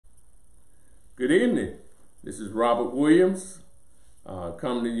Good evening. This is Robert Williams,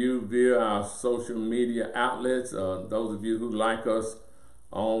 coming to you via our social media outlets. Those of you who like us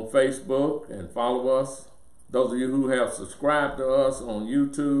on Facebook and follow us, those of you who have subscribed to us on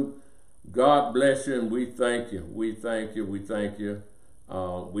YouTube, God bless you and we thank you. We thank you. We thank you.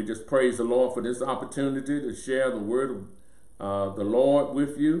 We just praise the Lord for this opportunity to share the word of the Lord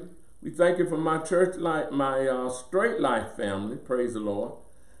with you. We thank you for my church life, my Straight Life family. Praise the Lord.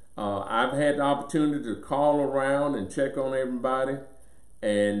 I've had the opportunity to call around and check on everybody,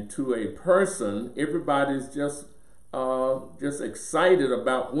 and to a person, everybody's just excited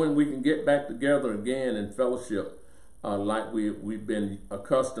about when we can get back together again in fellowship, like we've been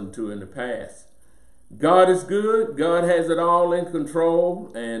accustomed to in the past. God is good. God has it all in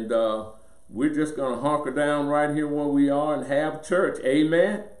control, and we're just going to hunker down right here where we are and have church.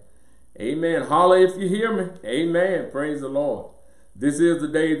 Amen. Amen. Holler if you hear me. Amen. Praise the Lord. This is the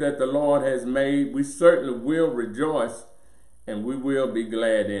day that the Lord has made. We certainly will rejoice and we will be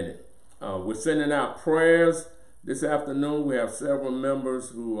glad in it. We're sending out prayers this afternoon. We have several members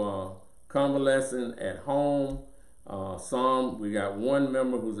who are convalescing at home. We got one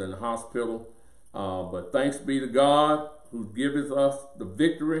member who's in the hospital. But thanks be to God who gives us the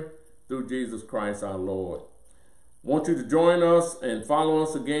victory through Jesus Christ our Lord. Want you to join us and follow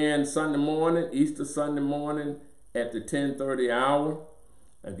us again Sunday morning, Easter Sunday morning, at the 10:30 hour.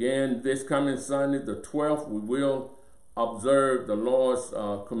 Again, this coming Sunday, the 12th, we will observe the Lord's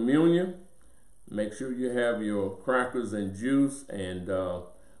communion. Make sure you have your crackers and juice, and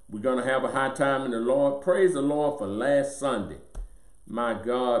we're going to have a high time in the Lord. Praise the Lord for last Sunday. My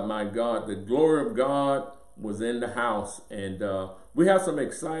God, the glory of God was in the house, and we have some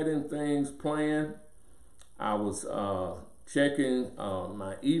exciting things planned. I was checking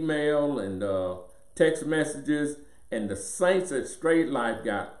my email and text messages, and the saints at Straight Life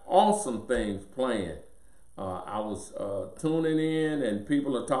got awesome things planned. I was tuning in, and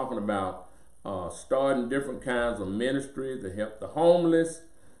people are talking about starting different kinds of ministries to help the homeless,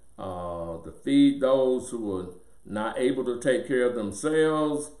 to feed those who are not able to take care of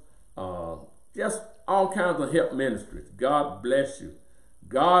themselves, just all kinds of help ministries. God bless you.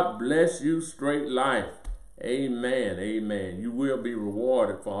 God bless you, Straight Life. Amen. Amen. You will be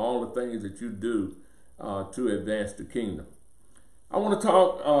rewarded for all the things that you do to advance the kingdom. I want to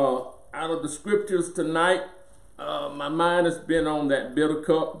talk out of the scriptures tonight. My mind has been on that bitter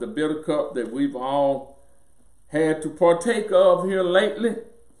cup, the bitter cup that we've all had to partake of here lately.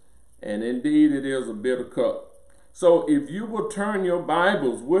 And indeed, it is a bitter cup. So if you will turn your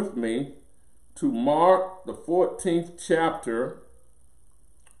Bibles with me to Mark, the 14th chapter,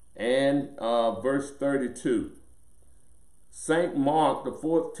 and verse 32. St. Mark, the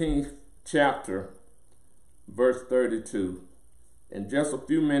 14th chapter, verse 32. In just a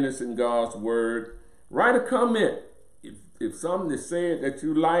few minutes in God's word, write a comment. If something is said that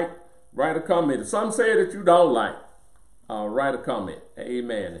you like, write a comment. If something said that you don't like, write a comment.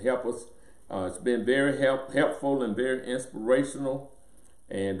 Amen. Help us. It's been very helpful and very inspirational.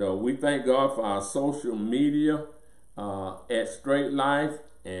 And we thank God for our social media at Straight Life.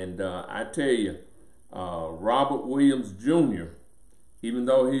 And I tell you, Robert Williams Jr., even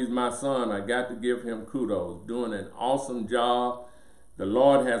though he's my son, I got to give him kudos, doing an awesome job. The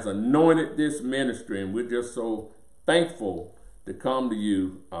Lord has anointed this ministry, and we're just so thankful to come to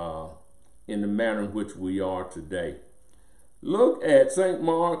you in the manner in which we are today. Look at St.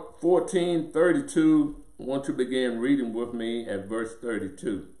 Mark 14:32. I want you to begin reading with me at verse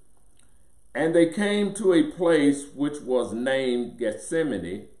 32. And they came to a place which was named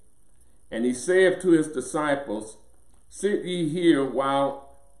Gethsemane, and he said to his disciples, Sit ye here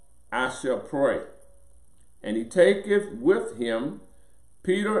while I shall pray. And he taketh with him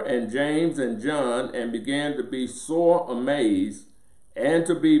Peter and James and John, and began to be sore amazed, and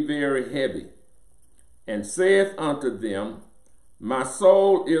to be very heavy, and saith unto them, My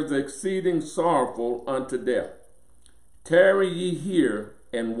soul is exceeding sorrowful unto death. Tarry ye here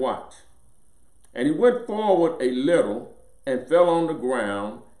and watch. And he went forward a little, and fell on the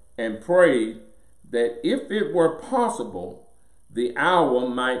ground, and prayed that if it were possible, the hour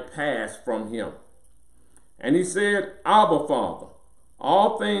might pass from him. And he said, Abba, Father,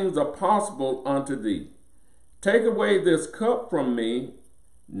 all things are possible unto thee. Take away this cup from me,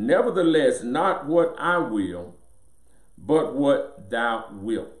 nevertheless not what I will, but what thou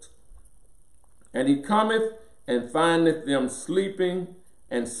wilt. And he cometh and findeth them sleeping,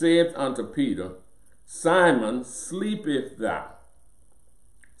 and saith unto Peter, Simon, sleepeth thou?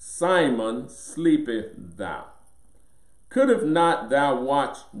 Simon, sleepeth thou? Couldst not thou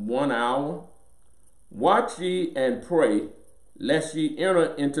watch 1 hour? Watch ye and pray, lest ye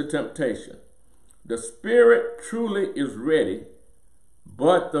enter into temptation. The spirit truly is ready,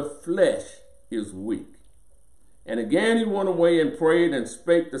 but the flesh is weak. And again he went away and prayed and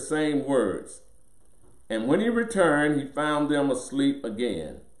spake the same words. And when he returned, he found them asleep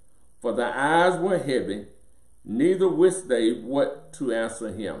again, for their eyes were heavy, neither wist they what to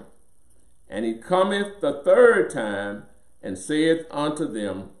answer him. And he cometh the third time, and saith unto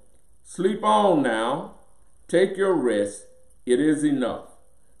them, Sleep on now, take your rest, it is enough.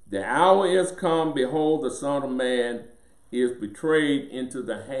 The hour is come, behold, the Son of Man is betrayed into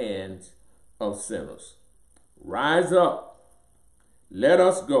the hands of sinners. Rise up, let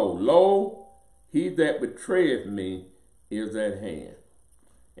us go. Lo, he that betrayeth me is at hand.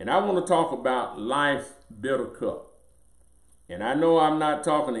 And I want to talk about life's bitter cup. And I know I'm not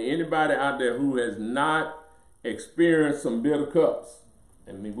talking to anybody out there who has not experienced some bitter cups.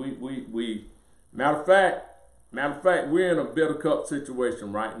 I mean, we matter of fact, we're in a bitter cup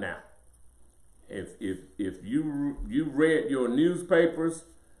situation right now. If you read your newspapers,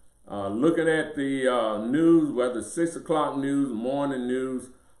 looking at the news, whether it's 6 o'clock news, morning news,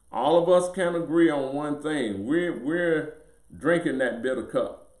 all of us can agree on one thing. We're drinking that bitter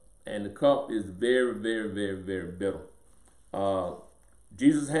cup, and the cup is very, very, very, very bitter.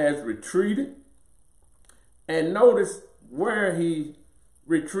 Jesus has retreated, and notice where he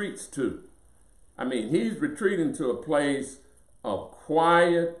retreats to. I mean, he's retreating to a place of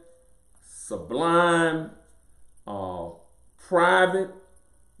quiet, sublime, private,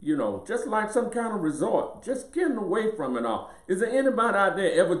 just like some kind of resort, just getting away from it all. Is there anybody out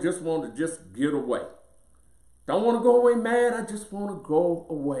there ever just want to just get away? Don't want to go away mad, I just want to go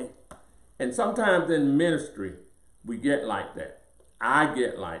away. And sometimes in ministry, we get like that. I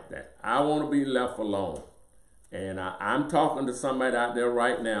get like that. I want to be left alone. And I'm talking to somebody out there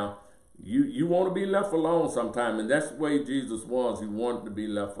right now. You want to be left alone sometime, and that's the way Jesus was. He wanted to be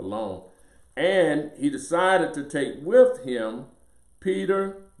left alone. And he decided to take with him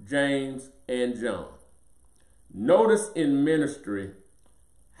Peter, James, and John. Notice in ministry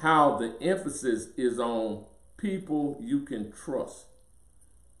how the emphasis is on people you can trust.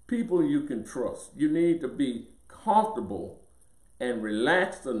 People you can trust. You need to be comfortable and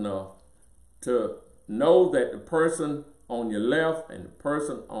relaxed enough to know that the person on your left and the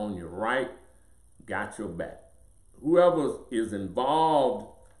person on your right got your back. Whoever is involved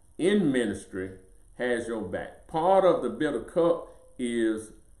in ministry has your back. Part of the bitter cup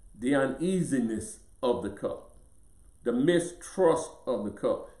is the uneasiness of the cup, the mistrust of the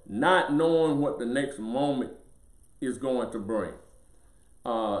cup, not knowing what the next moment is going to bring,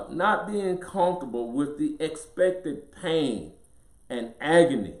 not being comfortable with the expected pain and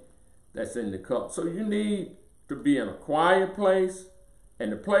agony that's in the cup. So you need to be in a quiet place,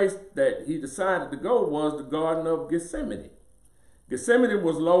 and the place that he decided to go was the Garden of Gethsemane. Gethsemane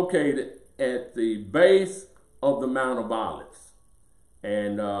was located at the base of the Mount of Olives.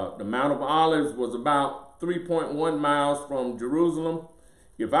 And the Mount of Olives was about 3.1 miles from Jerusalem.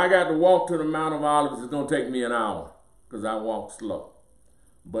 If I got to walk to the Mount of Olives, it's going to take me an hour because I walk slow.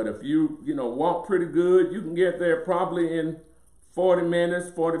 But if you walk pretty good, you can get there probably in 40 minutes,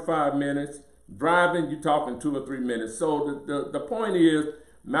 45 minutes. Driving, you're talking 2 or 3 minutes. So the point is,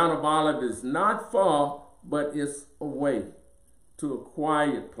 Mount of Olives is not far, but it's away to a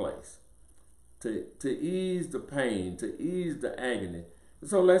quiet place to ease the pain, to ease the agony.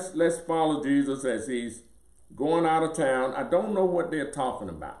 So let's follow Jesus as he's going out of town. I don't know what they're talking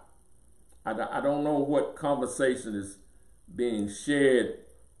about. I don't know what conversation is being shared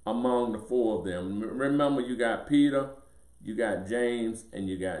among the four of them. Remember, you got Peter, you got James, and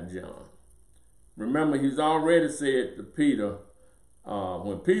you got John. Remember, he's already said to Peter,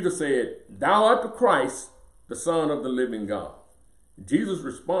 when Peter said, "Thou art the Christ, the Son of the living God." Jesus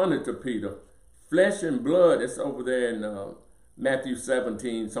responded to Peter, "Flesh and blood," it's over there in Matthew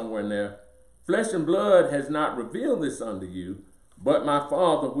 17, somewhere in there. "Flesh and blood has not revealed this unto you, but my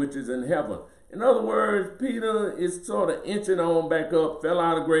Father which is in heaven." In other words, Peter is sort of inching on back up, fell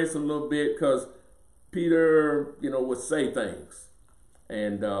out of grace a little bit because Peter, would say things.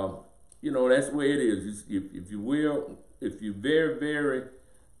 And, that's the way it is. If you're very, very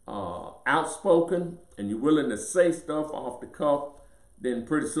outspoken and you're willing to say stuff off the cuff, then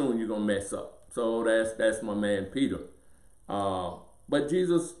pretty soon you're going to mess up. So that's my man Peter. But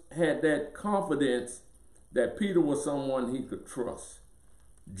Jesus had that confidence that Peter was someone he could trust.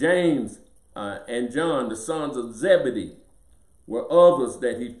 James and John, the sons of Zebedee, were others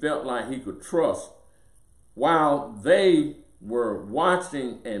that he felt like he could trust. While they were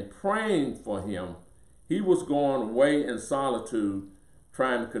watching and praying for him, he was going away in solitude,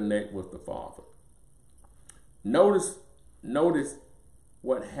 trying to connect with the Father. Notice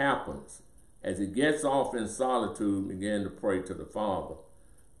what happens. as he gets off in solitude, began to pray to the Father.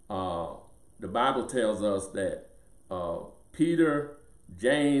 The Bible tells us that Peter,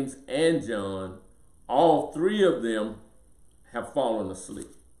 James, and John, all three of them have fallen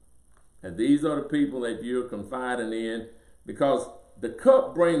asleep. And these are the people that you're confiding in, because the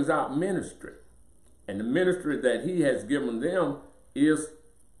cup brings out ministry. And the ministry that he has given them is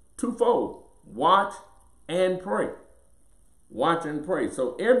twofold: watch and pray. Watch and pray.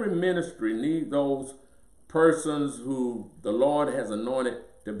 So every ministry needs those persons who the Lord has anointed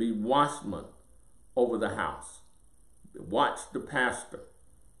to be watchmen over the house. Watch the pastor.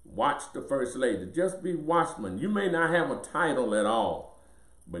 Watch the first lady. Just be watchmen. You may not have a title at all,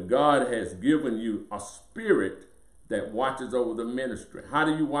 but God has given you a spirit that watches over the ministry. How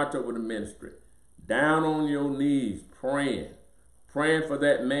do you watch over the ministry? Down on your knees, praying. Praying for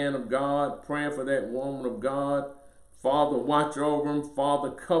that man of God, praying for that woman of God. Father, watch over them.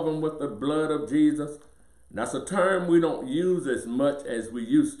 Father, cover them with the blood of Jesus. And that's a term we don't use as much as we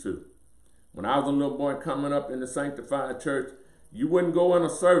used to. When I was a little boy coming up in the sanctified church, you wouldn't go in a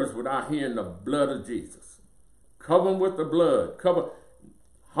service without hearing the blood of Jesus. Cover them with the blood. Cover.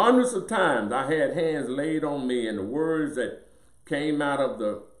 Hundreds of times I had hands laid on me, and the words that came out of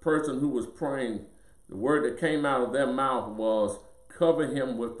the person who was praying, the word that came out of their mouth was, cover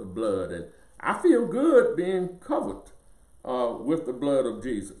him with the blood. And I feel good being covered with the blood of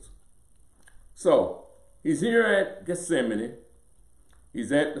Jesus. So he's here at Gethsemane.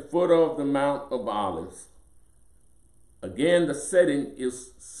 He's at the foot of the Mount of Olives. Again, the setting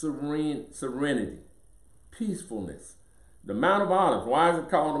is serenity, peacefulness. The Mount of Olives. Why is it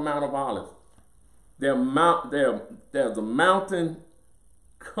called the Mount of Olives? There's a mountain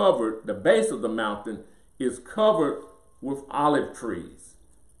covered, the base of the mountain is covered with olive trees.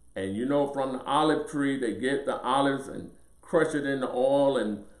 And you know, from the olive tree, they get the olives and crush it in the oil,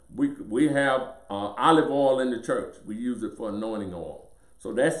 and we have olive oil in the church. We use it for anointing oil.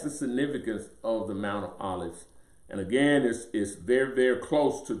 So that's the significance of the Mount of Olives. And again, it's very, very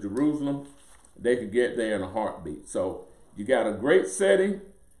close to Jerusalem. They could get there in a heartbeat. So you got a great setting.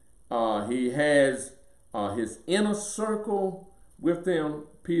 He has his inner circle with him,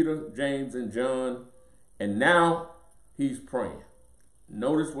 Peter, James, and John. And now he's praying.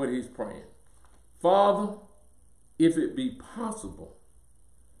 Notice what he's praying. Father, if it be possible,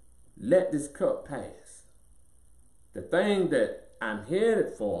 let this cup pass. The thing that I'm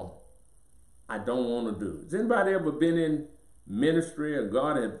headed for, I don't want to do. Has anybody ever been in ministry, or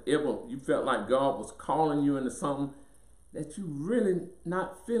you felt like God was calling you into something that you really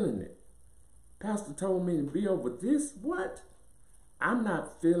not feeling it? Pastor told me to be over this. What? I'm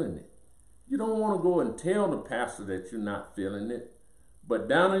not feeling it. You don't want to go and tell the pastor that you're not feeling it, but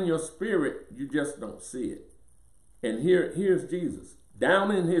down in your spirit, you just don't see it. And here's Jesus.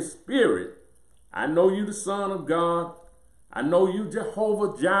 Down in his spirit, I know you the Son of God. I know you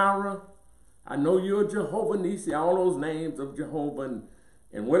Jehovah Jireh. I know you're Jehovah Nissi, all those names of Jehovah,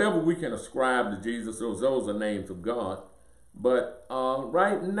 and whatever we can ascribe to Jesus, those are names of God. But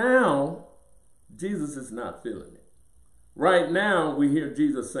right now, Jesus is not feeling it. Right now, we hear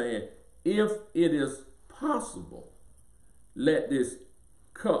Jesus saying, if it is possible, let this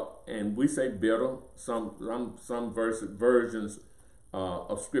cup, and we say bitter, some versions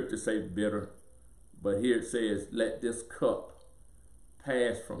of scripture say bitter, but here it says, let this cup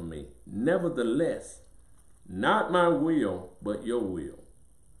pass from me. Nevertheless, not my will, but your will.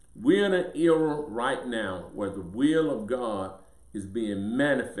 We're in an era right now where the will of God is being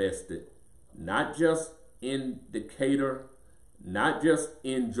manifested, not just in Decatur, not just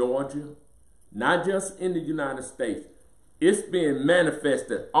in Georgia, not just in the United States. It's being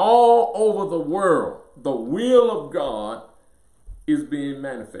manifested all over the world. The will of God is being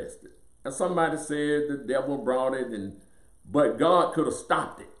manifested. And somebody said the devil brought it, but God could have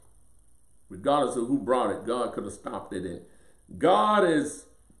stopped it. Regardless of who brought it, God could have stopped it. And God is,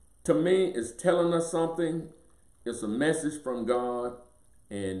 to me, is telling us something. It's a message from God.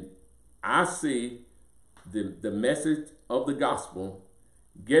 And I see the message of the gospel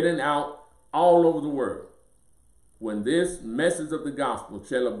getting out all over the world. When this message of the gospel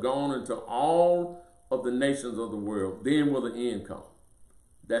shall have gone into all of the nations of the world, then will the end come.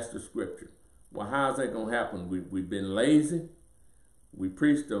 That's the scripture. Well, how's that going to happen? We've been lazy. We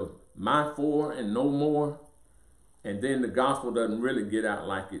preach the my for and no more. And then the gospel doesn't really get out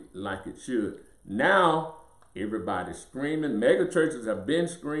like it should. Now, everybody's screaming. Mega churches have been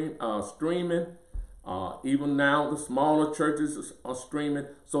streaming. Even now, the smaller churches are streaming.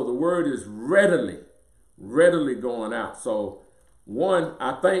 So the word is readily going out. So, one,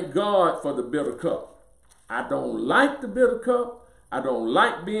 I thank God for the bitter cup. I don't like the bitter cup. I don't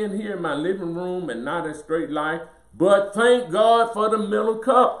like being here in my living room and not at Straight Life, but thank God for the middle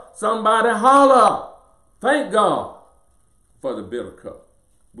cup. Somebody holler. Thank God for the bitter cup.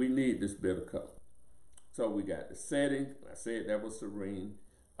 We need this bitter cup. So we got the setting. I said that was serene,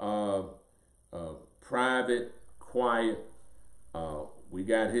 private, quiet. We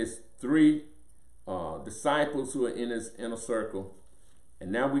got his three disciples who are in his inner circle.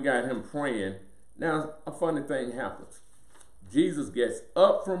 And now we got him praying. Now, a funny thing happens. Jesus gets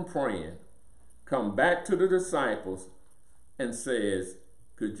up from praying, come back to the disciples, and says,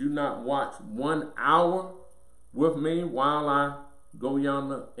 could you not watch 1 hour with me while I go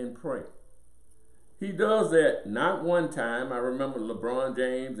yonder and pray? He does that not one time. I remember LeBron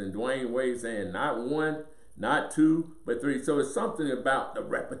James and Dwayne Wade saying not one, not two, but three. So it's something about the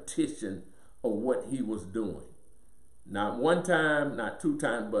repetition of what he was doing. Not one time, not two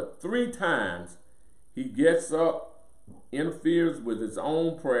times, but 3 times he gets up, interferes with his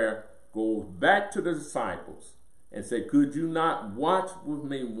own prayer, goes back to the disciples and say, could you not watch with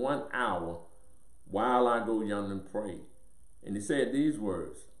me 1 hour while I go yonder and pray? And he said these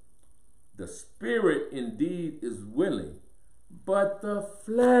words, the spirit indeed is willing, but the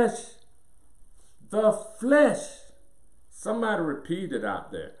flesh, somebody repeat it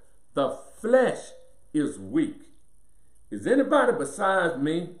out there, the flesh is weak. Is anybody besides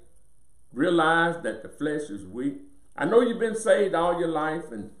me realize that the flesh is weak? I know you've been saved all your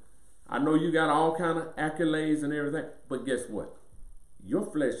life, and I know you got all kind of accolades and everything, but guess what? Your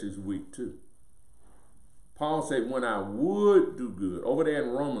flesh is weak too. Paul said, when I would do good, over there in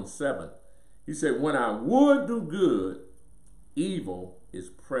Romans 7, he said, when I would do good, evil is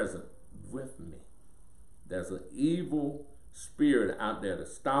present with me. There's an evil spirit out there to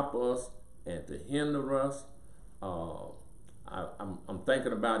stop us and to hinder us. I'm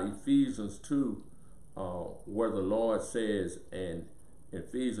thinking about Ephesians 2, where the Lord says in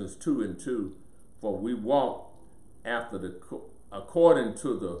Ephesians 2:2, for we walk according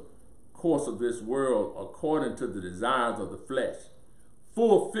to the course of this world, according to the desires of the flesh,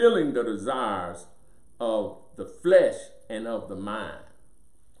 fulfilling the desires of the flesh and of the mind.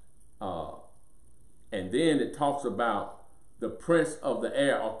 And then it talks about the prince of the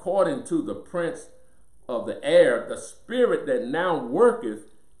air, according to the prince of the air, the spirit that now worketh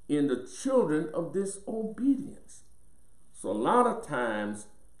in the children of disobedience. So a lot of times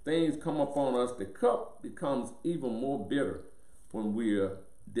things come upon us, the cup becomes even more bitter when we're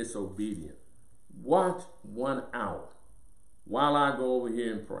disobedient. Watch 1 hour while I go over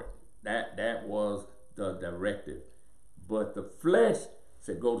here and pray. That was the directive. But the flesh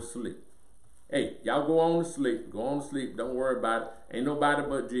said, go to sleep. Hey, y'all go on to sleep. Go on to sleep. Don't worry about it. Ain't nobody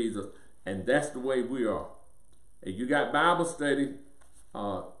but Jesus. And that's the way we are. Hey, you got Bible study.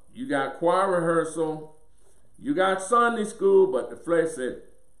 You got choir rehearsal. You got Sunday school. But the flesh said,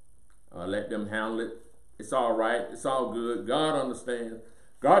 let them handle it. It's all right. It's all good. God understands.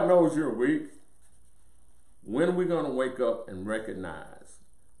 God knows you're weak. When are we going to wake up and recognize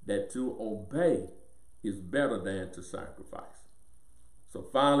that to obey is better than to sacrifice? So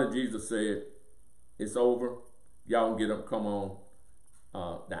finally, Jesus said, it's over. Y'all get up, come on.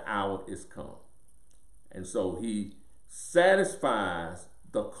 The hour is come. And so he satisfies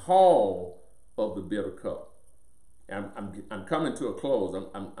the call of the bitter cup. I'm coming to a close.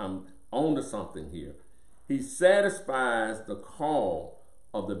 I'm on to something here. He satisfies the call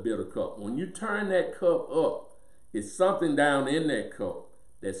of the bitter cup. When you turn that cup up, it's something down in that cup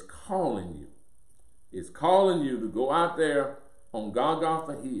that's calling you. It's calling you to go out there on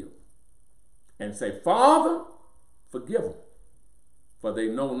Golgotha Hill and say, Father, forgive them, for they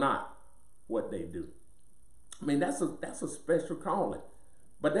know not what they do. I mean, that's a special calling.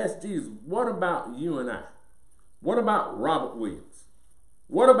 But that's Jesus. What about you and I? What about Robert Williams?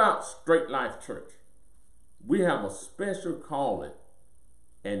 What about Straight Life Church? We have a special calling,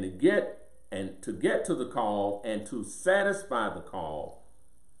 and to get to the call and to satisfy the call,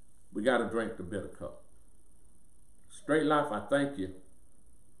 we got to drink the bitter cup. Straight Life, I thank you.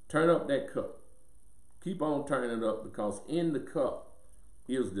 Turn up that cup. Keep on turning it up, because in the cup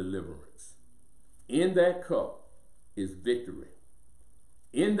is deliverance. In that cup is victory.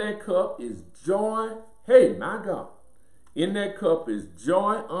 In that cup is joy. Hey, my God. In that cup is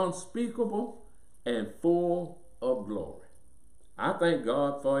joy unspeakable and full of glory. I thank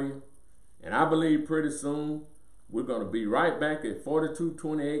God for you. And I believe pretty soon we're going to be right back at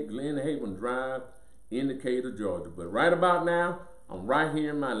 4228 Glen Haven Drive in Decatur, Georgia. But right about now, I'm right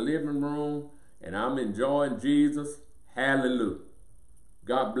here in my living room, and I'm enjoying Jesus. Hallelujah.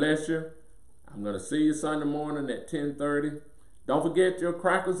 God bless you. I'm going to see you Sunday morning at 10:30. Don't forget your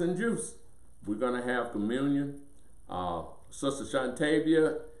crackers and juice. We're going to have communion. Sister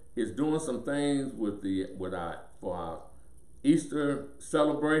Shantavia is doing some things with our Easter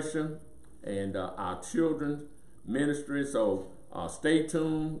celebration and our children's ministry. So stay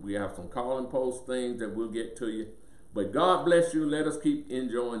tuned. We have some calling post things that we'll get to you. But God bless you. Let us keep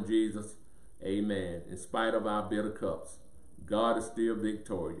enjoying Jesus. Amen. In spite of our bitter cups, God is still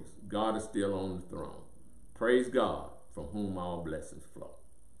victorious. God is still on the throne. Praise God, from whom all blessings flow.